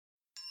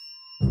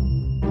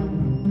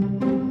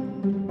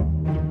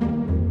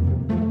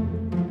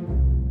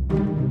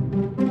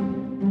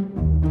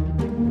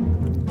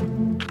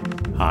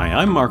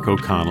I'm Mark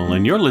O'Connell,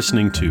 and you're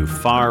listening to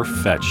Far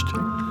Fetched,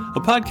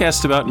 a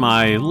podcast about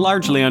my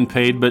largely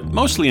unpaid but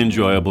mostly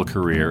enjoyable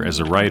career as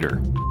a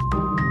writer.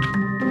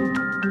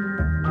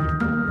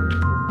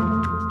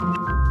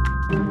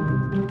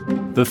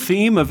 The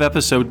theme of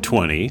episode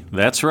 20,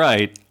 that's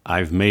right,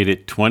 I've made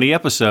it 20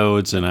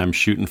 episodes and I'm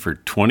shooting for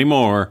 20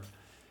 more.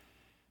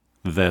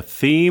 The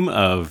theme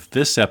of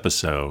this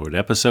episode,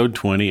 episode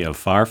 20 of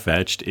Far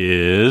Fetched,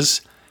 is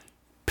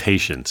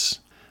patience.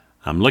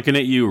 I'm looking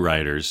at you,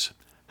 writers.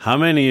 How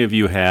many of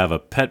you have a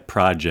pet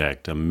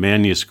project, a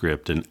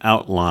manuscript, an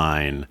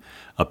outline,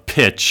 a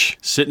pitch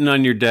sitting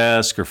on your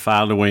desk or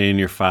filed away in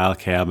your file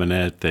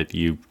cabinet that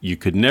you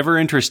could never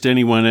interest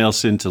anyone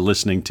else into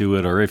listening to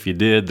it, or if you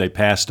did, they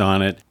passed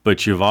on it,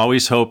 but you've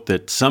always hoped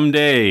that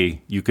someday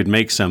you could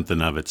make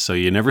something of it, so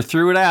you never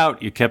threw it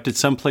out, you kept it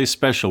someplace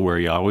special where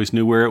you always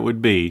knew where it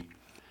would be?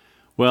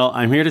 Well,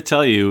 I'm here to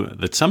tell you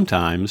that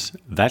sometimes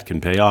that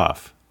can pay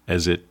off,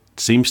 as it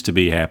seems to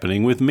be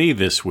happening with me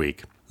this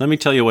week. Let me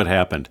tell you what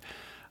happened.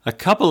 A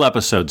couple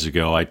episodes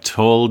ago, I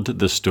told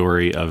the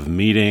story of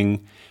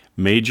meeting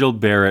Majel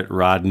Barrett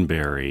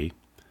Roddenberry,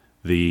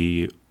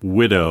 the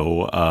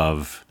widow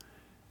of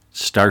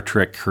Star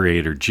Trek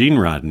creator Gene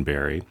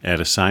Roddenberry, at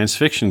a science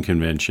fiction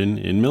convention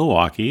in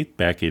Milwaukee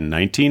back in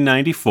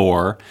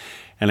 1994.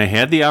 And I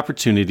had the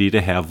opportunity to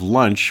have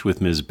lunch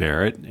with Ms.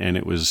 Barrett, and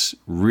it was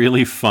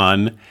really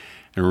fun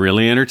and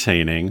really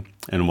entertaining.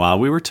 And while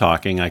we were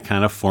talking, I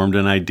kind of formed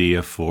an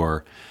idea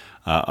for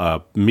a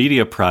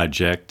media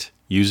project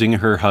using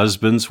her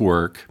husband's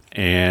work,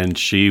 and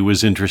she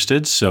was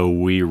interested, so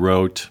we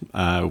wrote,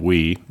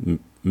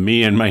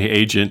 me and my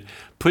agent,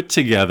 put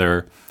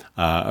together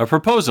a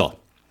proposal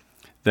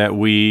that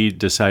we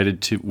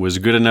decided was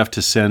good enough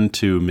to send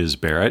to Ms.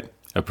 Barrett,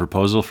 a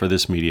proposal for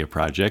this media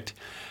project.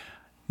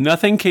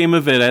 Nothing came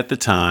of it at the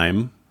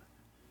time,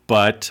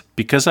 but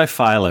because I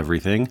file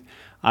everything,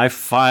 I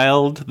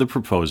filed the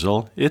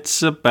proposal.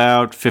 It's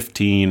about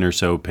 15 or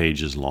so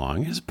pages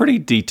long. It's pretty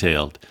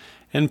detailed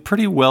and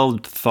pretty well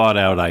thought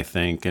out, I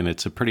think, and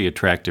it's a pretty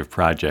attractive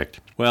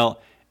project.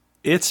 Well,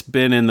 it's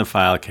been in the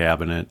file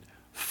cabinet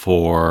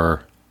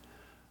for,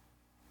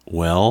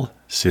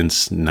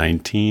 since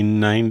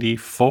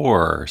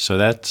 1994. So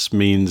that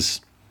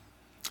means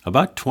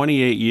about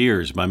 28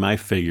 years by my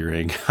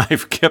figuring.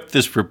 I've kept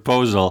this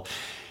proposal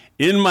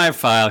in my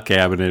file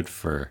cabinet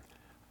for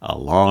a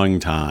long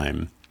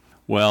time.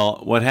 Well,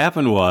 what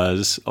happened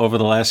was, over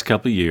the last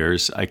couple of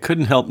years, I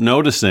couldn't help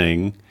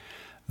noticing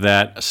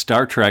that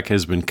Star Trek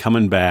has been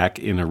coming back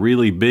in a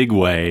really big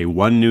way,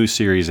 one new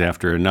series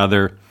after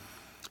another.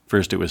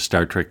 First it was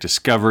Star Trek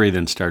Discovery,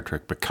 then Star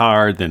Trek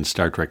Picard, then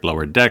Star Trek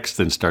Lower Decks,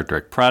 then Star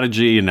Trek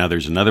Prodigy, and now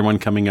there's another one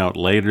coming out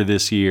later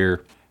this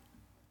year.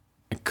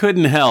 I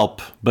couldn't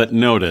help but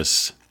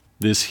notice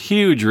this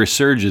huge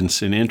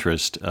resurgence in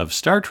interest of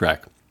Star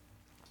Trek.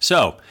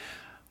 So,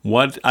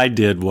 what I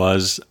did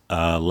was,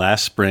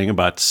 last spring,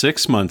 about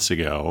 6 months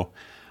ago,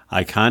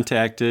 I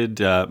contacted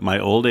my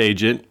old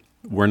agent.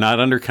 We're not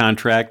under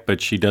contract,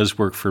 but she does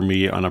work for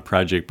me on a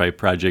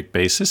project-by-project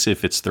basis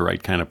if it's the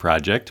right kind of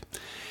project.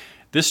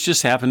 This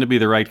just happened to be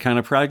the right kind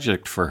of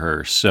project for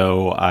her,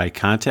 so I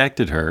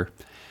contacted her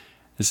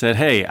and said,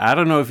 hey, I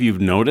don't know if you've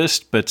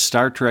noticed, but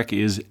Star Trek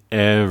is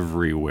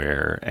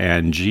everywhere,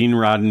 and Gene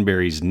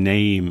Roddenberry's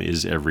name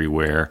is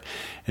everywhere,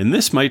 and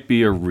this might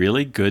be a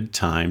really good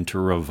time to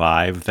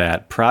revive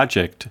that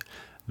project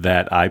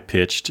that I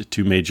pitched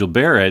to Majel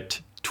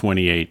Barrett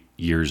 28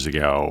 years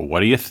ago. What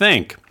do you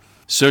think?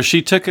 So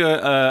she took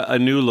a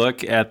new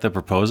look at the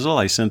proposal.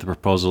 I sent the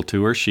proposal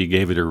to her. She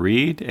gave it a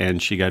read,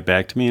 and she got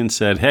back to me and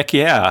said, heck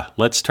yeah,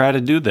 let's try to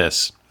do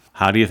this.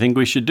 How do you think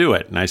we should do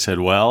it? And I said,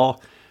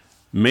 well,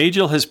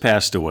 Majel has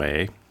passed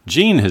away,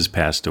 Gene has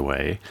passed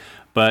away,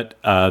 but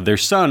their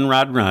son,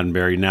 Rod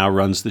Roddenberry, now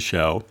runs the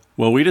show.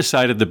 Well, we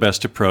decided the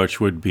best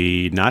approach would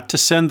be not to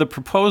send the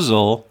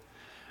proposal,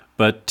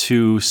 but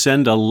to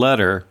send a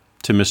letter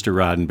to Mr.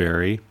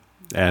 Roddenberry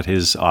at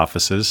his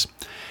offices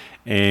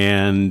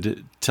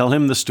and tell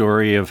him the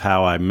story of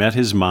how I met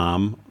his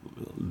mom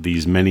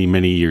these many,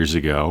 many years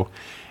ago,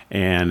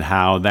 and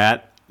how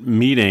that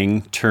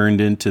meeting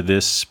turned into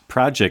this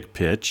project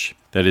pitch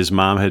that his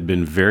mom had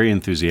been very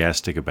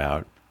enthusiastic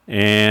about.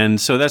 And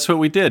so that's what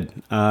we did.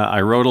 I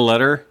wrote a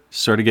letter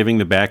sort of giving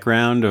the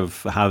background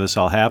of how this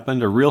all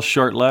happened. A real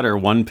short letter,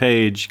 1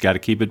 page. Got to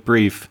keep it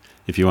brief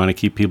if you want to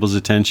keep people's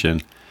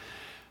attention.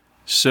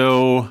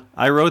 So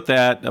I wrote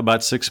that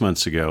about 6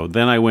 months ago.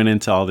 Then I went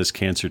into all this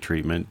cancer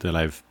treatment that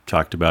I've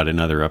talked about in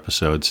other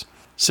episodes.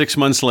 6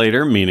 months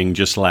later, meaning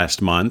just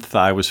last month,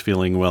 I was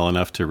feeling well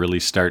enough to really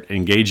start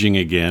engaging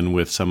again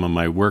with some of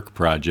my work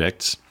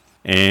projects.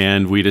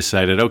 And we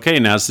decided, okay,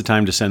 now's the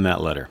time to send that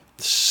letter.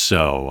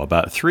 So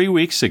about 3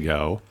 weeks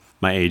ago,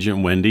 my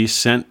agent Wendy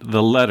sent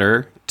the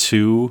letter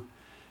to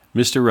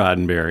Mr.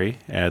 Roddenberry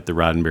at the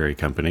Roddenberry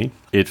Company.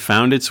 It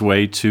found its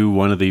way to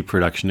one of the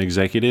production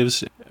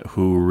executives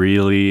who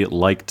really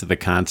liked the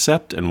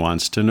concept and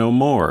wants to know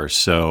more.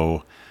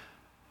 So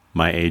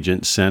my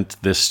agent sent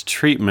this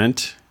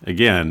treatment,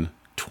 again,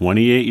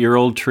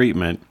 28-year-old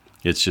treatment,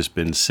 It's just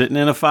been sitting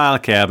in a file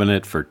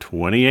cabinet for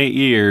 28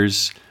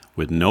 years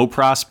with no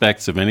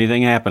prospects of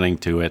anything happening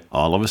to it.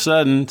 All of a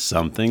sudden,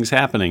 something's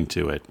happening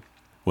to it.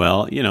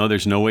 Well,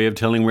 there's no way of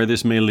telling where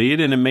this may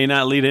lead, and it may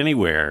not lead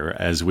anywhere,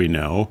 as we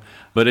know.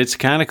 But it's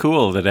kind of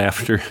cool that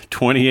after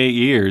 28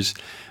 years,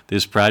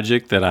 this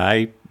project that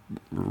I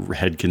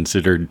had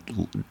considered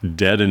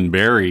dead and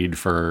buried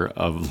for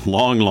a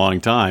long,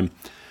 long time,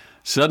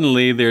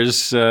 suddenly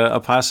there's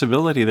a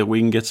possibility that we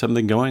can get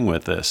something going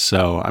with this.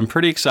 So I'm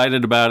pretty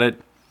excited about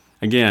it.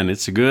 Again,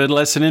 it's a good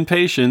lesson in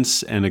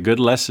patience and a good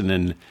lesson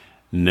in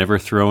never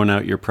throwing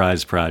out your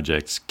prize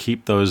projects.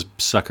 Keep those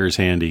suckers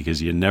handy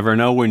because you never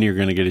know when you're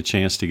going to get a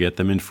chance to get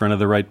them in front of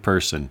the right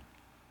person.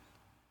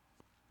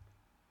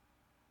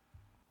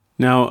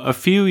 Now, a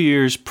few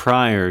years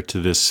prior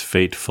to this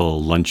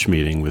fateful lunch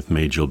meeting with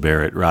Majel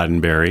Barrett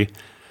Roddenberry,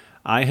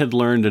 I had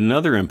learned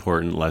another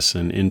important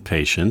lesson in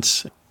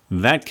patience.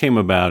 That came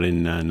about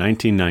in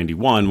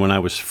 1991 when I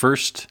was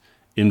first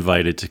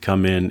invited to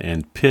come in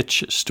and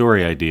pitch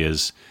story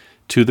ideas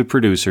to the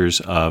producers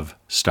of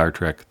Star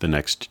Trek: The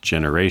Next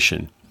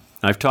Generation.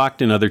 I've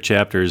talked in other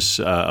chapters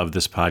of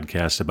this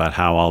podcast about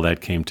how all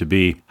that came to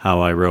be, how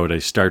I wrote a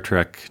Star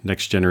Trek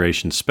Next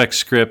Generation spec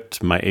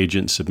script. My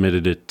agent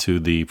submitted it to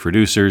the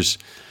producers.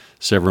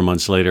 Several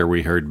months later,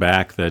 we heard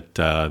back that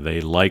they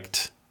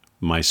liked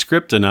my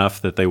script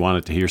enough that they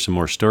wanted to hear some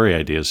more story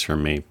ideas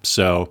from me.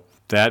 So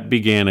that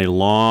began a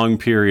long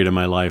period of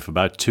my life,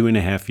 about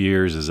 2.5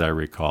 years, as I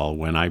recall,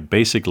 when I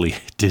basically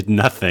did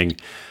nothing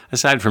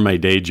aside from my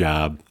day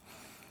job.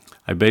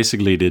 I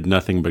basically did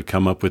nothing but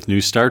come up with new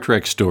Star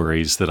Trek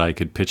stories that I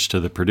could pitch to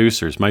the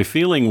producers. My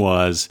feeling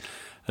was,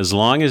 as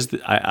long as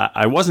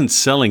I wasn't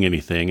selling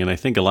anything, and I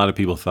think a lot of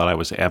people thought I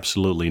was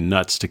absolutely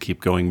nuts to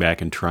keep going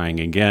back and trying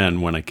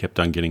again when I kept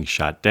on getting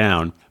shot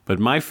down. But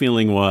my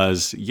feeling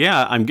was,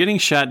 yeah, I'm getting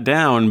shot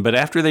down, but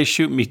after they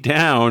shoot me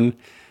down,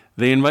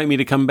 they invite me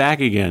to come back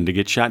again to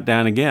get shot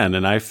down again.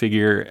 And I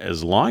figure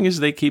as long as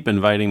they keep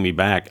inviting me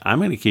back, I'm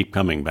going to keep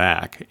coming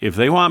back. If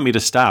they want me to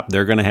stop,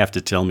 they're going to have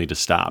to tell me to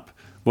stop.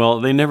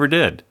 Well, they never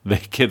did.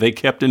 They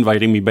kept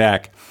inviting me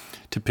back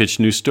to pitch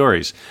new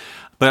stories.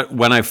 But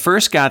when I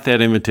first got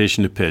that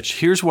invitation to pitch,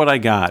 here's what I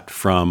got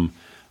from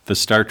the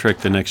Star Trek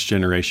The Next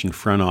Generation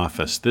front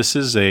office. This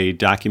is a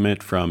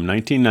document from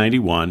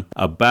 1991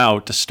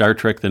 about Star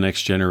Trek The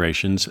Next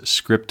Generation's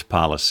script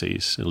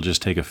policies. It'll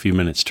just take a few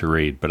minutes to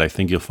read, but I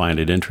think you'll find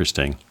it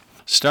interesting.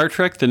 Star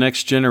Trek The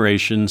Next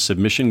Generation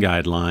Submission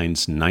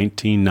Guidelines,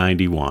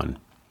 1991.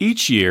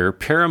 Each year,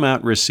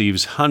 Paramount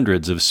receives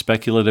hundreds of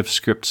speculative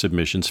script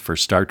submissions for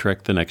Star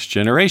Trek The Next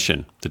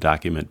Generation, the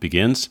document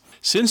begins.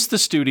 Since the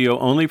studio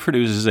only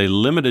produces a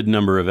limited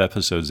number of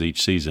episodes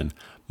each season,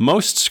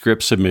 most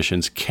script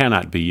submissions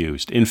cannot be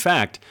used. In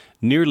fact,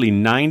 nearly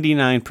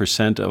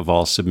 99% of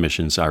all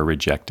submissions are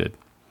rejected.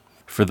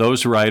 For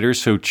those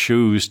writers who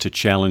choose to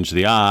challenge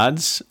the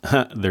odds,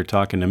 they're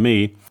talking to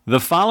me, the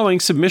following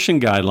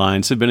submission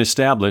guidelines have been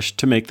established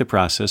to make the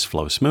process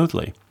flow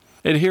smoothly.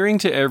 Adhering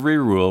to every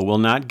rule will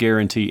not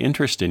guarantee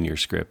interest in your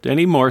script,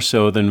 any more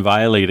so than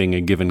violating a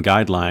given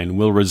guideline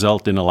will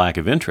result in a lack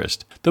of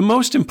interest. The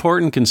most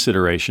important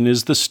consideration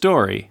is the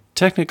story.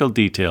 Technical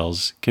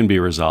details can be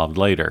resolved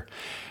later.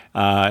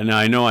 Now,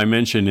 I know I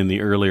mentioned in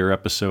the earlier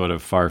episode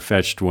of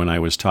Far-Fetched when I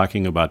was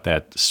talking about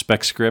that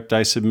spec script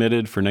I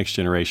submitted for Next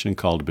Generation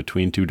called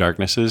Between Two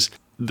Darknesses.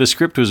 The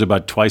script was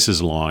about twice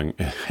as long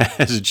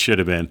as it should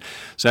have been.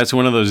 So that's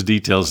one of those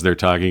details they're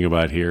talking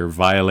about here,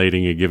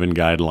 violating a given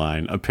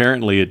guideline.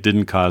 Apparently, it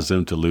didn't cause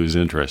them to lose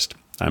interest,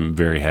 I'm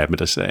very happy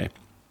to say.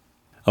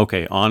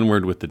 Okay,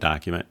 onward with the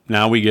document.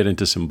 Now we get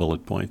into some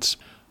bullet points.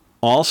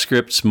 All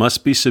scripts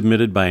must be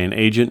submitted by an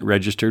agent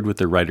registered with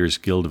the Writers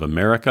Guild of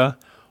America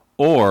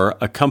or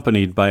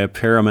accompanied by a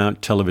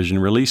Paramount Television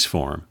release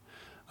form.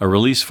 A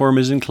release form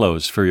is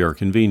enclosed for your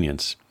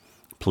convenience.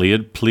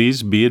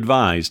 Please be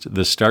advised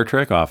the Star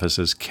Trek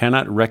offices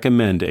cannot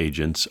recommend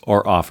agents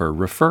or offer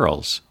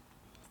referrals.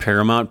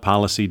 Paramount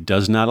policy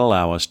does not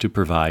allow us to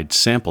provide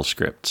sample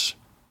scripts.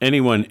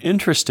 Anyone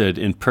interested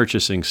in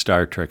purchasing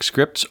Star Trek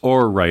scripts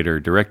or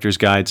writer-director's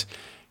guides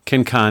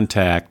can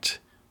contact,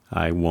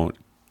 I won't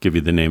give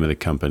you the name of the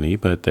company,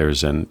 but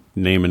there's a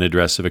name and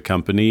address of a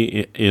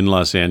company in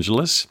Los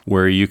Angeles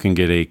where you can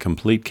get a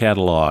complete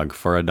catalog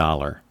for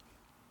 $1.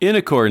 In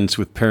accordance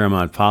with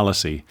Paramount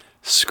policy,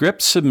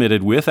 scripts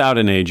submitted without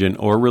an agent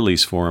or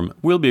release form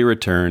will be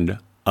returned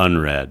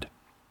unread.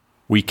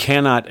 We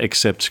cannot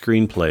accept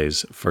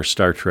screenplays for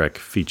Star Trek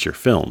feature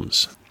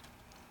films.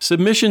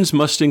 Submissions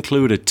must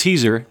include a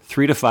teaser,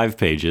 3 to 5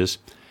 pages,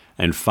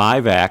 and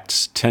 5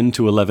 acts, 10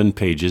 to 11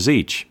 pages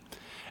each.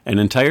 An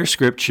entire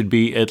script should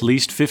be at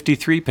least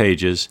 53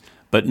 pages,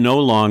 but no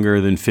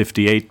longer than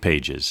 58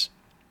 pages.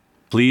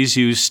 Please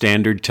use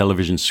standard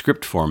television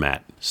script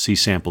format. See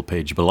sample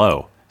page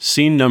below.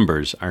 Scene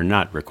numbers are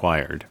not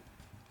required.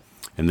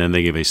 And then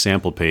they give a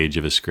sample page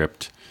of a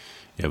script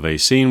of a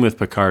scene with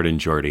Picard and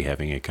Geordi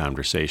having a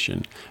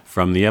conversation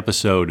from the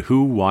episode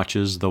Who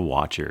Watches the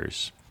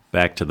Watchers?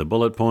 Back to the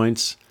bullet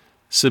points.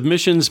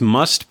 Submissions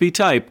must be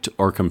typed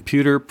or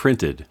computer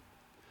printed.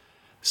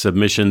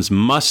 Submissions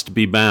must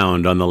be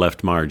bound on the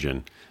left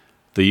margin.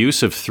 The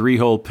use of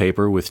 3-hole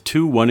paper with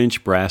 2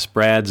 1-inch brass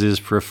brads is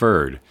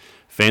preferred.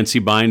 Fancy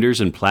binders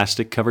and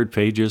plastic-covered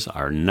pages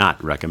are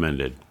not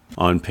recommended.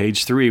 On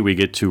page 3, we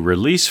get to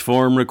release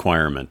form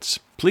requirements.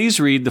 Please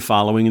read the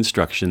following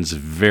instructions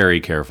very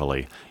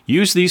carefully.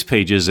 Use these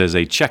pages as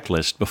a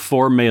checklist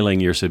before mailing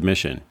your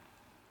submission.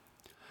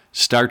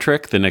 Star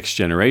Trek: The Next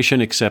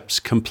Generation accepts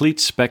complete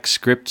spec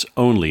scripts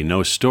only.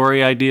 No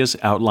story ideas,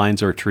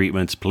 outlines, or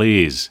treatments,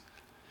 please.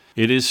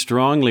 It is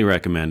strongly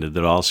recommended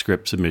that all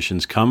script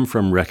submissions come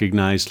from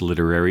recognized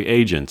literary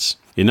agents.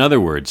 In other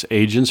words,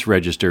 agents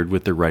registered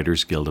with the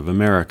Writers Guild of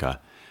America.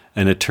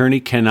 An attorney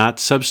cannot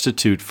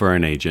substitute for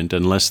an agent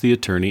unless the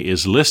attorney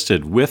is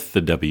listed with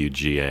the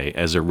WGA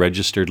as a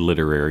registered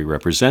literary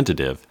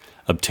representative.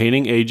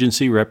 Obtaining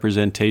agency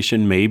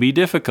representation may be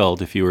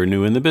difficult if you are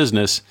new in the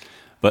business,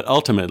 but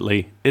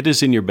ultimately, it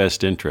is in your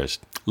best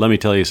interest. Let me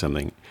tell you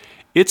something.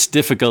 It's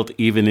difficult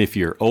even if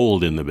you're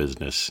old in the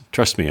business.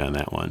 Trust me on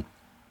that one.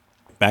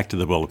 Back to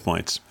the bullet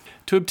points.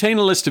 To obtain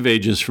a list of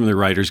agents from the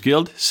Writers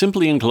Guild,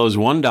 simply enclose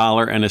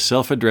 $1 and a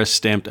self-addressed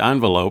stamped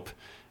envelope,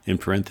 in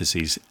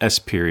parentheses, S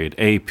period,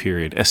 A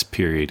period, S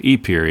period, E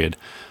period,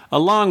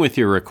 along with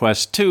your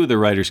request to the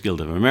Writers Guild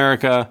of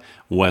America,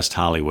 West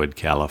Hollywood,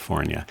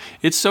 California.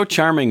 It's so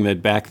charming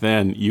that back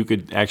then you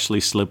could actually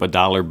slip a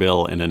dollar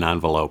bill in an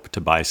envelope to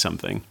buy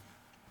something.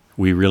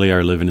 We really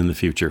are living in the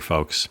future,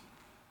 folks.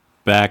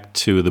 Back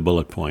to the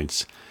bullet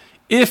points.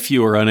 If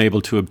you are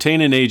unable to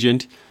obtain an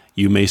agent,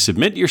 you may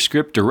submit your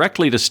script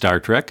directly to Star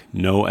Trek,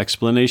 no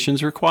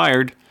explanations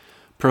required,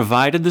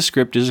 provided the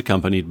script is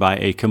accompanied by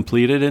a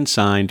completed and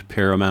signed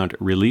Paramount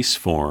release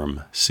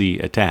form. See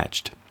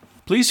attached.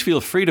 Please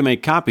feel free to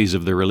make copies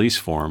of the release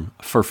form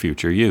for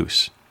future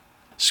use.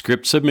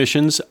 Script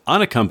submissions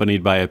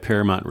unaccompanied by a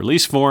Paramount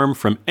release form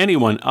from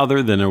anyone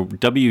other than a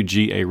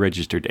WGA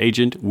registered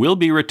agent will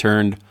be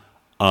returned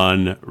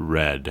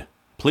unread.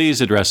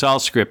 Please address all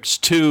scripts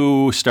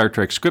to Star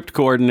Trek Script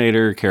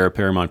Coordinator, care of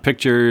Paramount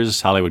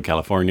Pictures, Hollywood,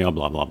 California,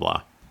 blah, blah,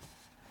 blah.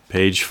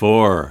 Page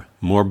 4,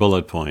 more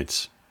bullet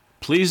points.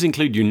 Please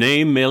include your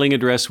name, mailing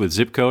address with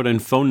zip code,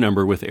 and phone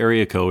number with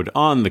area code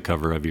on the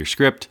cover of your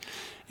script.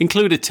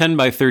 Include a 10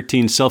 by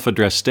 13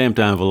 self-addressed stamped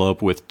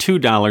envelope with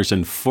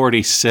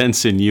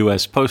 $2.40 in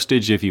U.S.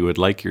 postage if you would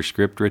like your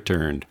script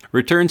returned.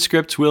 Returned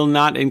scripts will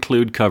not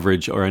include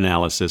coverage or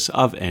analysis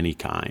of any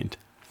kind.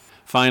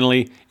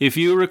 Finally, if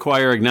you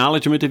require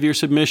acknowledgement of your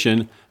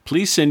submission,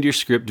 please send your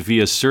script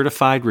via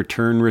certified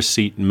return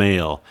receipt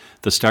mail.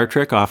 The Star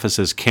Trek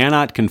offices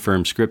cannot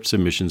confirm script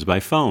submissions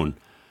by phone.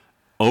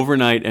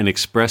 Overnight and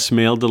express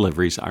mail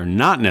deliveries are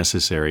not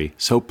necessary,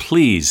 so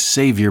please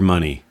save your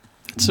money.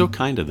 It's so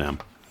kind of them.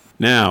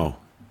 Now,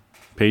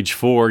 page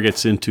 4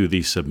 gets into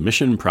the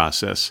submission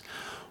process.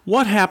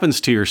 What happens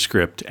to your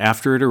script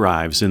after it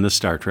arrives in the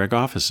Star Trek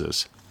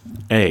offices?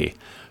 A.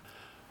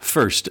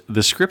 First,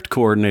 the script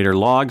coordinator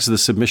logs the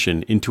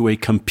submission into a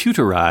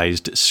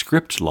computerized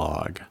script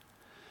log.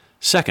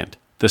 Second,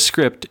 the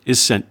script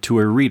is sent to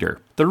a reader.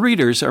 The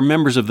readers are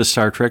members of the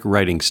Star Trek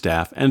writing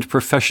staff and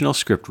professional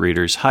script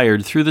readers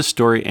hired through the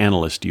Story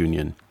Analyst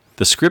Union.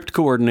 The script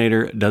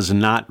coordinator does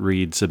not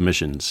read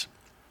submissions.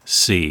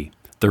 C.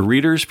 The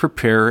readers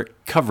prepare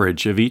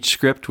coverage of each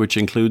script, which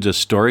includes a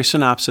story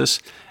synopsis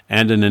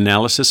and an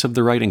analysis of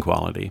the writing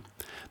quality.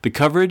 The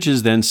coverage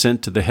is then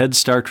sent to the head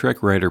Star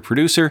Trek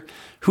writer-producer,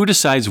 who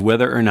decides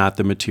whether or not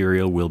the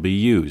material will be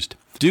used.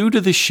 Due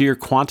to the sheer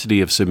quantity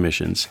of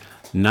submissions,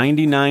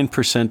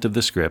 99% of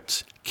the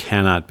scripts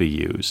cannot be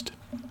used.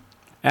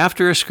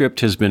 After a script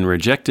has been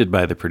rejected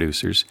by the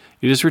producers,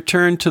 it is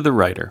returned to the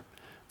writer.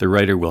 The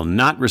writer will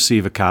not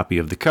receive a copy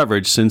of the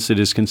coverage since it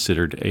is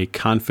considered a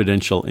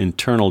confidential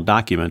internal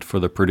document for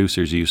the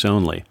producer's use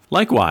only.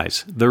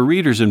 Likewise, the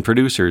readers and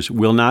producers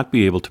will not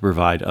be able to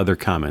provide other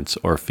comments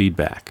or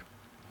feedback.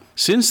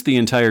 Since the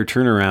entire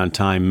turnaround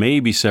time may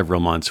be several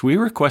months, we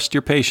request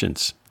your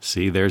patience.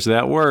 See, there's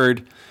that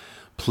word.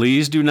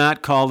 Please do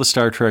not call the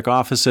Star Trek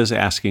offices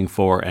asking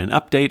for an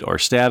update or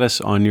status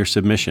on your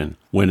submission.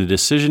 When a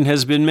decision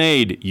has been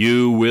made,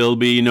 you will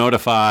be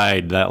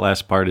notified. That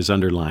last part is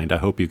underlined. I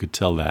hope you could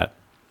tell that.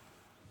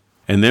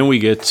 And then we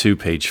get to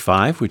page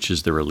 5, which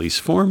is the release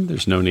form.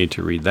 There's no need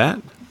to read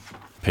that.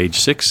 Page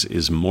 6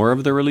 is more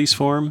of the release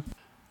form.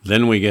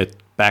 Then we get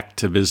back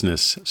to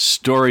business.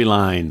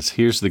 Storylines.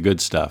 Here's the good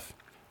stuff.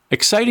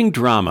 Exciting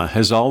drama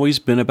has always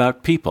been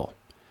about people.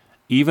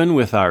 Even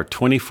with our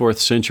 24th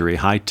century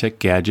high-tech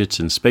gadgets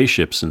and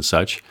spaceships and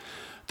such,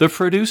 the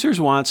producers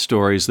want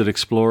stories that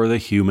explore the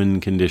human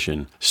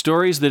condition,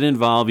 stories that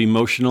involve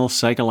emotional,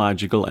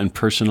 psychological, and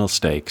personal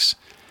stakes,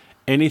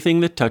 anything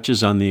that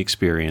touches on the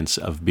experience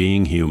of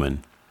being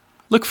human.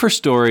 Look for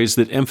stories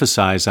that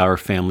emphasize our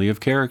family of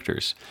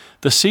characters.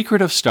 The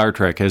secret of Star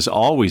Trek has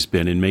always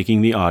been in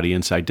making the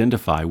audience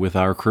identify with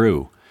our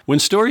crew. When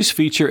stories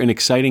feature an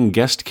exciting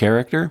guest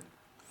character,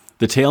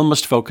 the tale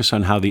must focus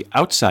on how the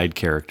outside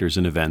characters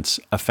and events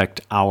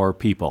affect our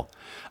people.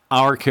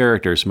 Our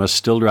characters must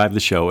still drive the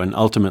show and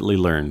ultimately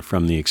learn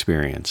from the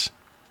experience.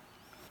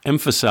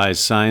 Emphasize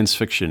science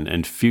fiction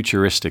and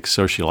futuristic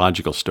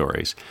sociological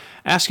stories.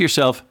 Ask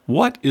yourself,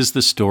 what is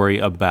the story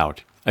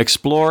about?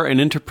 Explore an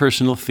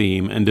interpersonal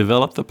theme and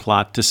develop the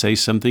plot to say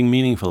something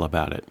meaningful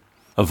about it.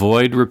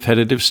 Avoid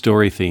repetitive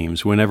story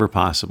themes whenever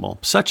possible,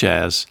 such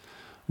as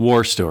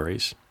war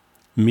stories,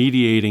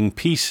 mediating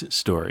peace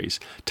stories,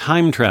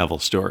 time travel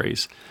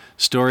stories,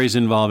 stories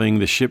involving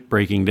the ship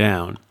breaking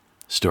down,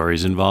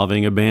 stories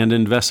involving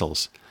abandoned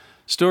vessels,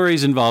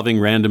 stories involving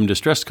random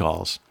distress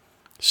calls,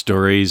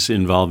 stories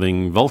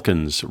involving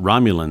Vulcans,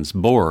 Romulans,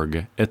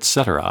 Borg,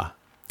 etc.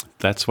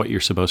 That's what you're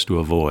supposed to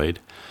avoid.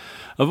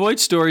 Avoid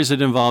stories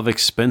that involve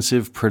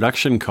expensive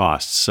production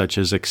costs, such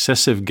as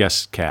excessive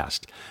guest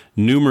cast,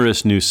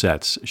 numerous new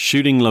sets,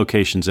 shooting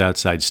locations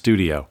outside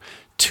studio,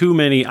 too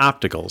many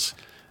opticals,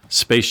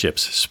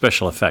 spaceships,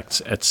 special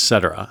effects,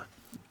 etc.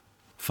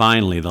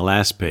 Finally, the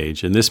last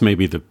page, and this may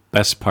be the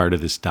best part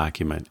of this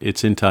document.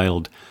 It's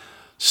entitled,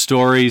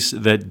 Stories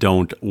That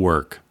Don't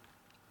Work.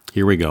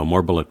 Here we go,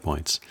 more bullet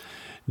points.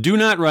 Do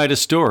not write a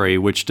story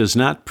which does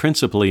not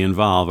principally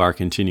involve our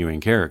continuing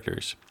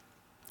characters.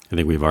 I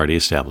think we've already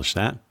established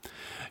that.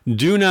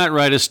 Do not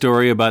write a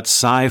story about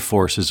psi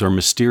forces or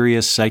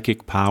mysterious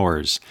psychic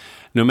powers.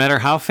 No matter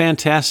how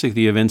fantastic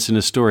the events in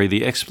a story,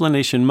 the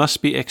explanation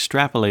must be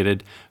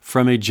extrapolated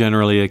from a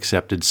generally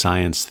accepted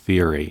science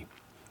theory.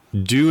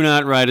 Do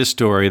not write a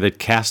story that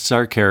casts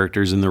our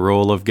characters in the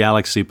role of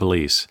galaxy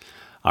police.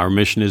 Our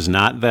mission is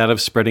not that of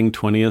spreading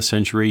 20th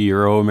century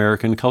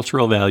Euro-American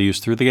cultural values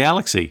through the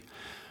galaxy.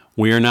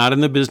 We are not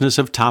in the business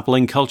of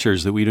toppling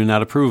cultures that we do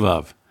not approve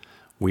of.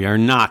 We are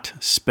not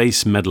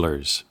space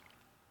meddlers.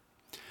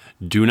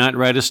 Do not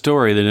write a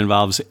story that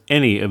involves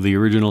any of the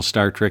original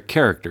Star Trek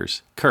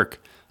characters,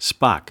 Kirk,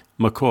 Spock,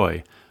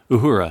 McCoy,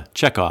 Uhura,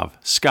 Chekhov,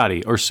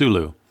 Scotty, or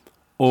Sulu,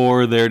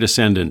 or their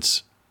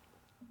descendants.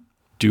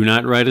 Do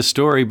not write a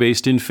story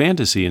based in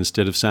fantasy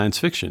instead of science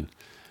fiction.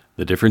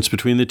 The difference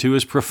between the two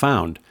is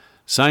profound.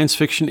 Science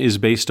fiction is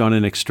based on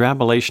an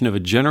extrapolation of a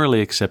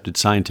generally accepted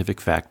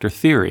scientific fact or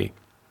theory.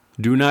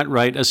 Do not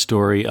write a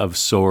story of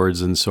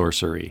swords and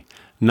sorcery.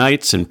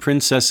 Knights and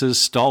princesses,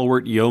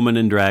 stalwart yeomen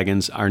and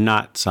dragons are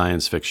not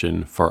science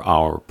fiction for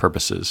our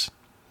purposes.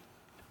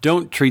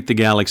 Don't treat the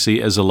galaxy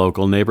as a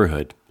local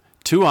neighborhood.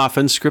 Too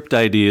often, script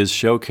ideas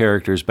show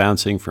characters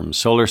bouncing from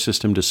solar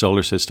system to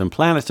solar system,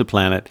 planet to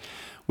planet,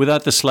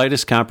 without the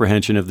slightest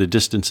comprehension of the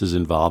distances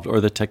involved or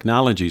the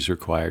technologies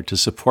required to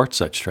support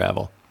such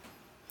travel.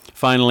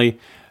 Finally,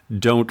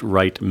 don't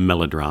write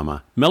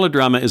melodrama.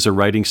 Melodrama is a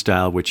writing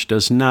style which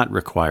does not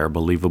require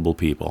believable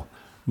people.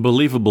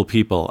 Believable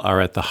people are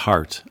at the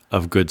heart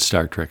of good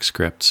Star Trek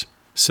scripts.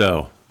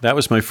 So, that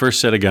was my first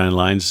set of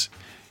guidelines.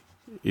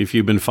 If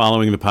you've been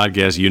following the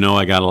podcast, you know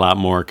I got a lot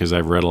more because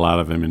I've read a lot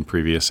of them in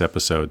previous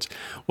episodes.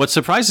 What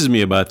surprises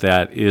me about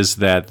that is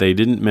that they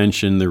didn't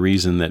mention the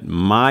reason that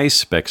my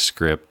spec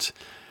script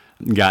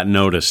got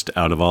noticed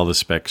out of all the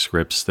spec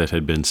scripts that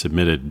had been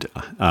submitted.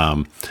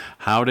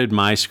 How did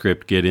my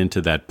script get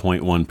into that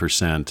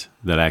 0.1%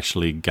 that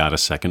actually got a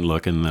second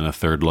look and then a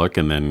third look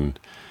and then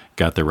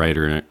got the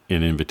writer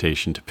an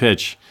invitation to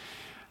pitch?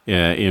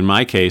 In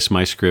my case,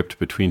 my script,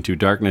 Between Two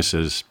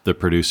Darknesses, the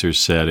producers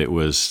said it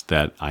was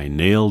that I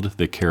nailed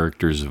the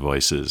characters'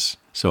 voices.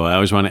 So I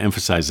always want to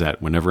emphasize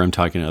that whenever I'm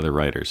talking to other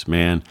writers.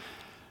 Man,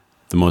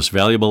 the most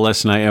valuable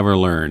lesson I ever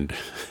learned,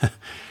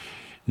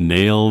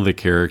 nail the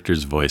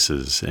characters'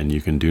 voices and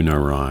you can do no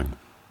wrong.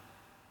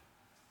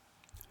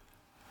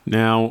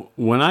 Now,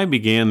 when I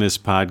began this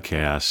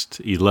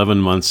podcast 11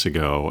 months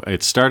ago,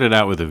 it started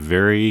out with a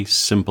very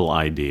simple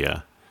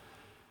idea.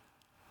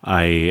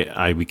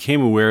 I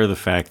became aware of the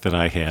fact that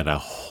I had a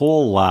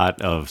whole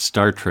lot of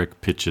Star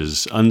Trek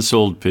pitches,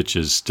 unsold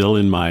pitches, still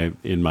in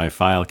my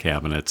file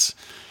cabinets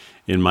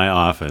in my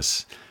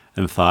office,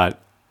 and thought,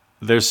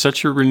 there's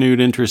such a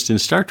renewed interest in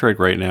Star Trek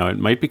right now, it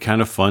might be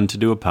kind of fun to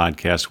do a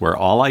podcast where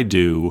all I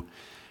do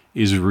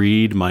is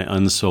read my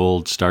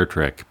unsold Star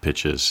Trek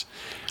pitches.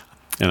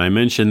 And I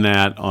mentioned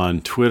that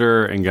on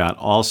Twitter and got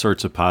all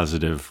sorts of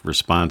positive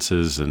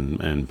responses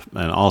and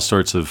all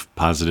sorts of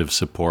positive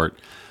support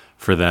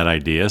for that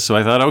idea. So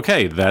I thought,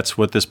 okay, that's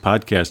what this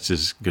podcast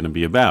is going to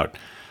be about.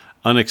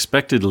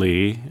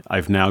 Unexpectedly,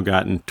 I've now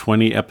gotten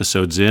 20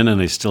 episodes in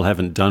and I still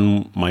haven't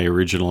done my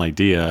original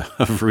idea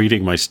of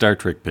reading my Star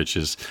Trek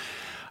pitches,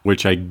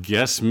 which I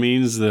guess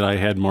means that I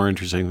had more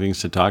interesting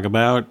things to talk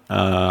about.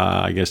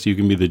 I guess you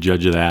can be the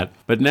judge of that.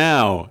 But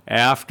now,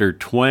 after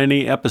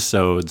 20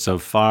 episodes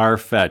of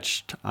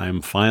Far-Fetched,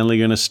 I'm finally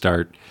going to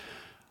start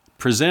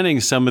presenting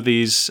some of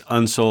these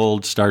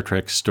unsold Star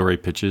Trek story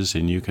pitches,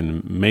 and you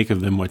can make of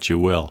them what you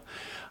will.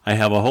 I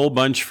have a whole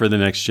bunch for the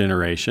next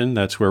generation.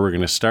 That's where we're going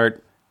to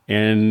start.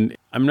 And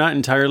I'm not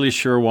entirely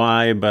sure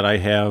why, but I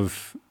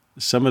have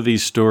some of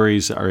these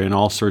stories are in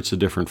all sorts of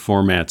different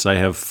formats. I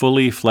have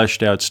fully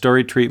fleshed out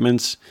story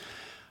treatments.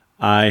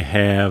 I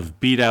have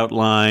beat out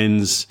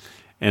lines,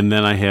 and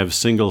then I have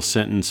single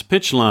sentence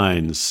pitch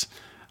lines.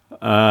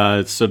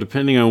 So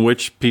depending on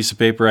which piece of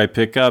paper I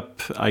pick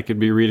up, I could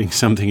be reading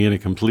something in a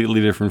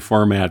completely different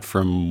format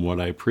from what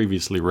I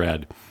previously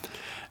read.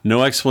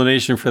 No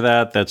explanation for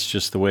that. That's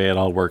just the way it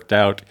all worked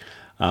out.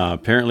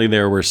 Apparently,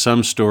 there were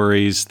some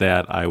stories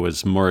that I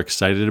was more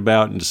excited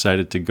about and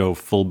decided to go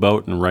full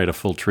boat and write a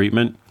full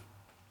treatment.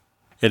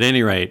 At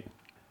any rate,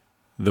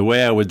 the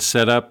way I would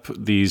set up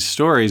these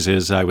stories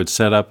is I would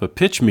set up a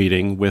pitch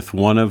meeting with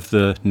one of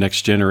the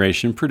Next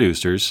Generation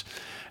producers.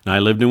 And I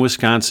lived in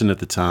Wisconsin at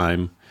the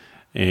time.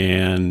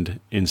 And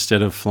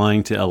instead of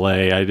flying to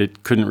LA,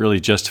 couldn't really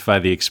justify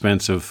the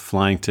expense of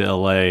flying to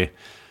LA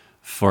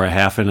for a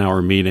half an hour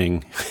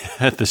meeting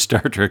at the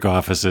Star Trek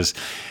offices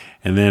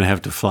and then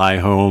have to fly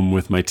home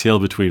with my tail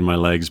between my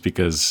legs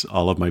because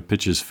all of my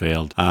pitches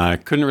failed. I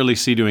couldn't really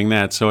see doing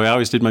that, so I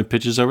always did my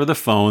pitches over the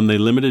phone. They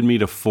limited me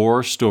to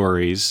 4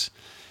 stories,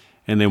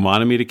 and they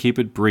wanted me to keep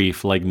it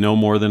brief, like no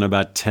more than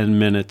about 10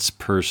 minutes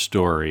per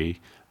story.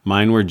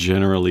 Mine were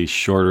generally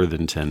shorter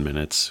than 10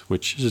 minutes,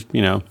 which is,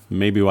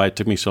 maybe why it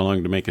took me so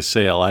long to make a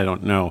sale. I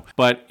don't know.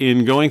 But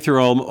in going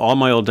through all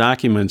my old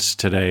documents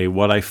today,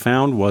 what I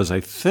found was,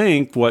 I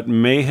think, what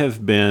may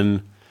have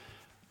been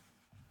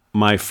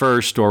my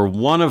first or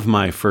one of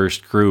my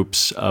first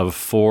groups of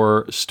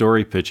 4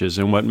 story pitches.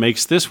 And what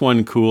makes this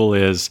one cool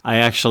is I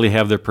actually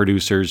have the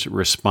producer's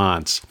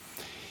response.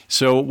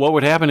 So what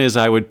would happen is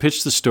I would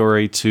pitch the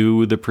story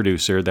to the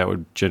producer. That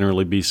would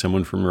generally be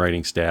someone from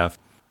writing staff.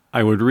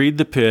 I would read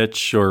the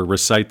pitch or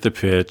recite the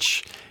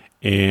pitch,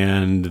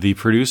 and the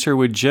producer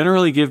would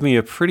generally give me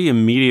a pretty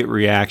immediate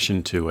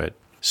reaction to it.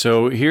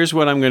 So here's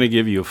what I'm going to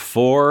give you.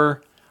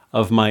 4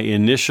 of my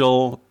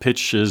initial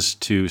pitches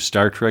to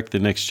Star Trek The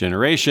Next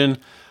Generation,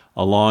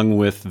 along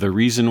with the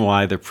reason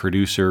why the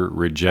producer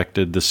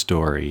rejected the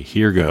story.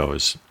 Here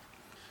goes.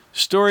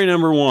 Story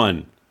number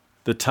 1.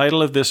 The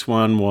title of this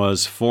one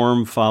was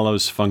Form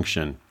Follows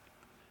Function.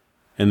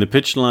 And the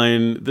pitch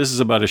line, this is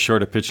about as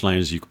short a pitch line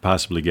as you could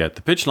possibly get.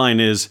 The pitch line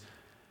is,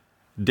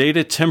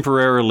 Data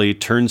temporarily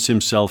turns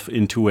himself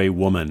into a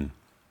woman.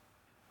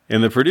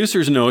 And the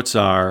producer's notes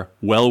are,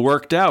 well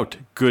worked out,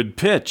 good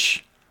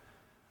pitch.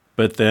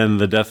 But then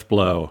the death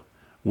blow.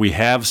 We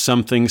have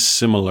something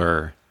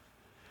similar.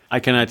 I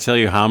cannot tell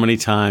you how many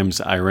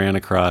times I ran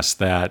across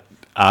that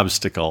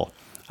obstacle.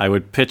 I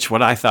would pitch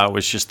what I thought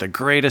was just the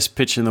greatest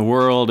pitch in the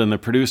world, and the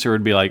producer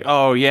would be like,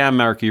 oh yeah,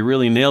 Mark, you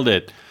really nailed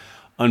it.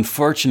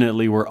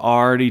 Unfortunately, we're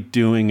already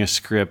doing a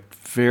script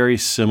very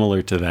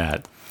similar to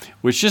that,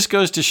 which just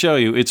goes to show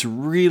you it's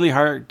really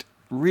hard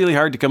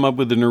to come up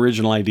with an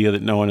original idea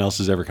that no one else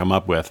has ever come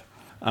up with.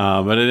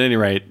 But at any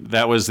rate,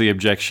 that was the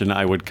objection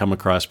I would come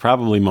across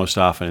probably most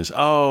often is,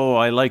 oh,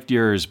 I liked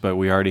yours, but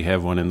we already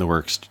have one in the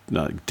works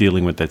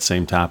dealing with that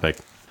same topic.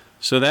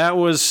 So that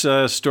was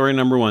story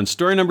number 1.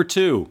 Story number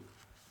 2,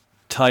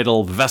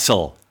 title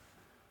Vessel.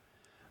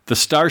 The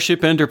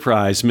Starship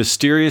Enterprise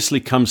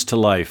mysteriously comes to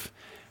life,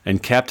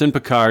 and Captain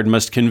Picard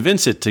must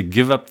convince it to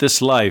give up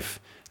this life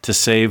to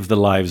save the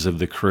lives of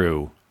the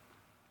crew.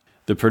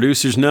 The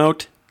producer's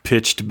note,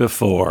 pitched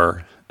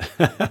before.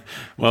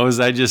 What was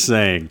I just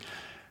saying?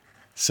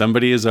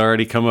 Somebody has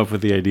already come up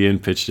with the idea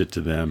and pitched it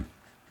to them.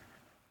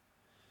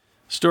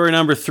 Story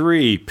number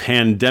 3,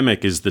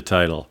 Pandemic is the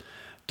title.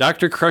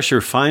 Dr.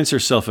 Crusher finds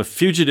herself a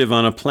fugitive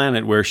on a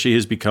planet where she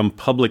has become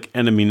public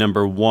enemy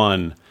number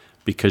 1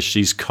 because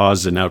she's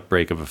caused an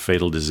outbreak of a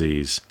fatal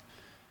disease.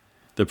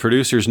 The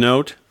producer's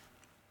note,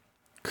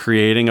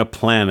 creating a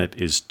planet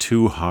is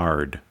too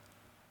hard.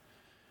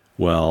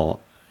 Well,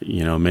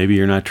 maybe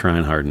you're not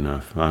trying hard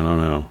enough. I don't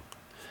know.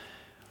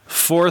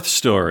 4th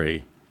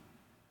story,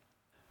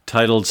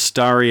 titled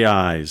Starry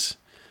Eyes.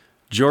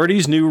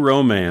 Geordi's new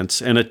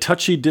romance and a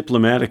touchy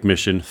diplomatic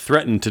mission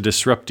threaten to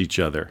disrupt each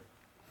other.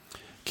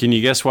 Can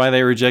you guess why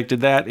they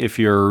rejected that? If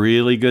you're a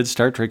really good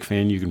Star Trek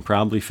fan, you can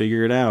probably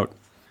figure it out.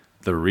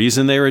 The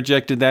reason they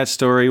rejected that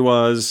story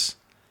was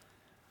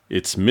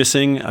it's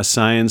missing a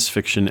science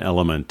fiction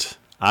element.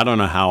 I don't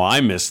know how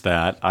I missed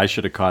that. I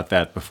should have caught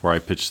that before I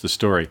pitched the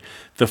story.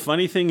 The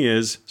funny thing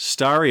is,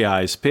 Starry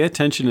Eyes, pay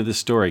attention to this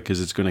story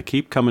because it's going to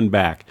keep coming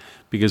back.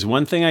 Because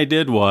one thing I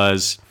did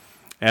was,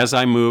 as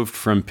I moved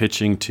from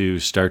pitching to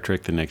Star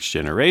Trek The Next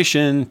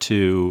Generation,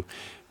 to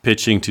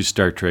pitching to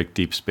Star Trek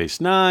Deep Space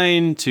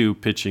Nine, to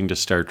pitching to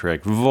Star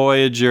Trek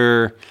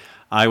Voyager,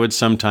 I would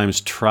sometimes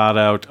trot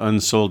out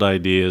unsold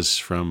ideas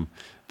from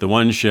the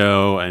one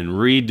show and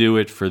redo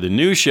it for the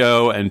new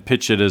show and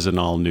pitch it as an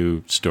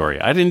all-new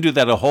story. I didn't do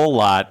that a whole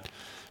lot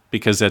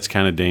because that's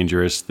kind of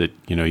dangerous that,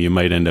 you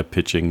might end up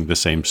pitching the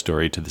same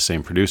story to the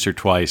same producer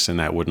twice and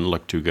that wouldn't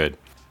look too good.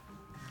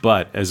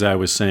 But as I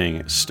was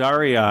saying,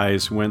 Starry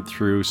Eyes went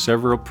through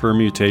several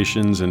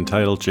permutations and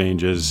title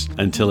changes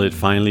until it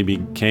finally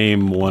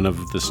became one of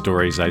the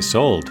stories I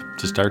sold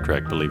to Star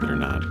Trek, believe it or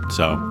not.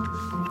 So,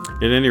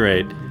 at any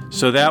rate,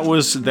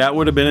 that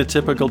would have been a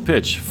typical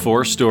pitch.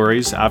 4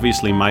 stories.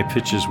 Obviously, my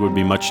pitches would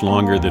be much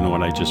longer than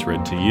what I just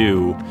read to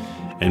you.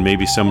 And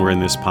maybe somewhere in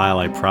this pile,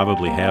 I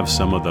probably have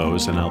some of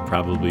those, and I'll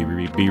probably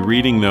be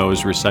reading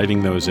those,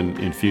 reciting those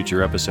in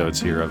future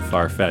episodes here of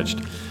Far-Fetched.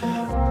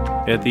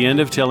 At the end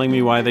of telling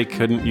me why they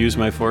couldn't use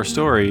my 4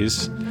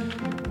 stories,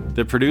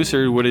 the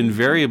producer would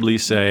invariably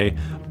say,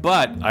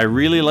 but I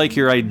really like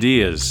your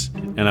ideas,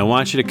 and I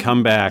want you to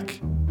come back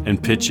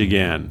and pitch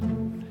again.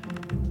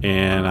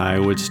 And I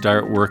would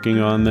start working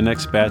on the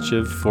next batch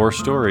of 4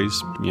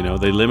 stories. You know,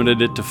 they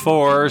limited it to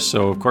 4,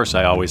 so of course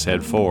I always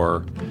had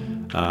 4.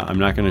 I'm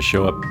not going to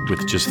show up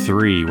with just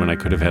 3 when I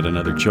could have had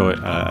another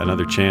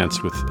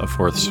chance with a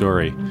 4th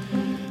story.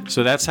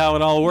 So that's how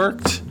it all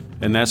worked,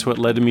 and that's what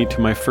led me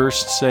to my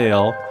first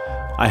sale.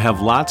 I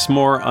have lots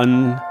more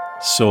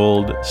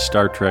unsold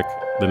Star Trek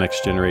The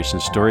Next Generation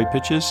story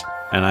pitches,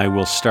 and I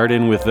will start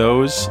in with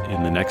those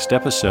in the next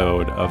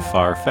episode of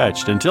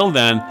Far-Fetched. Until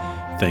then,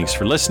 thanks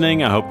for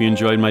listening. I hope you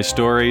enjoyed my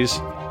stories.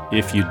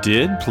 If you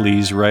did,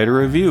 please write a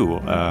review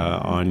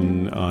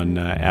on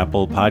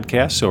Apple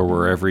Podcasts or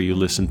wherever you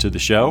listen to the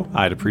show.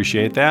 I'd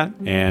appreciate that.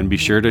 And be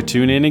sure to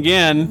tune in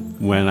again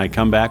when I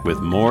come back with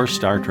more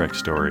Star Trek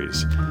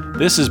stories.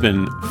 This has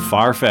been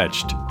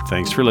Far-Fetched.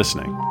 Thanks for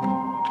listening.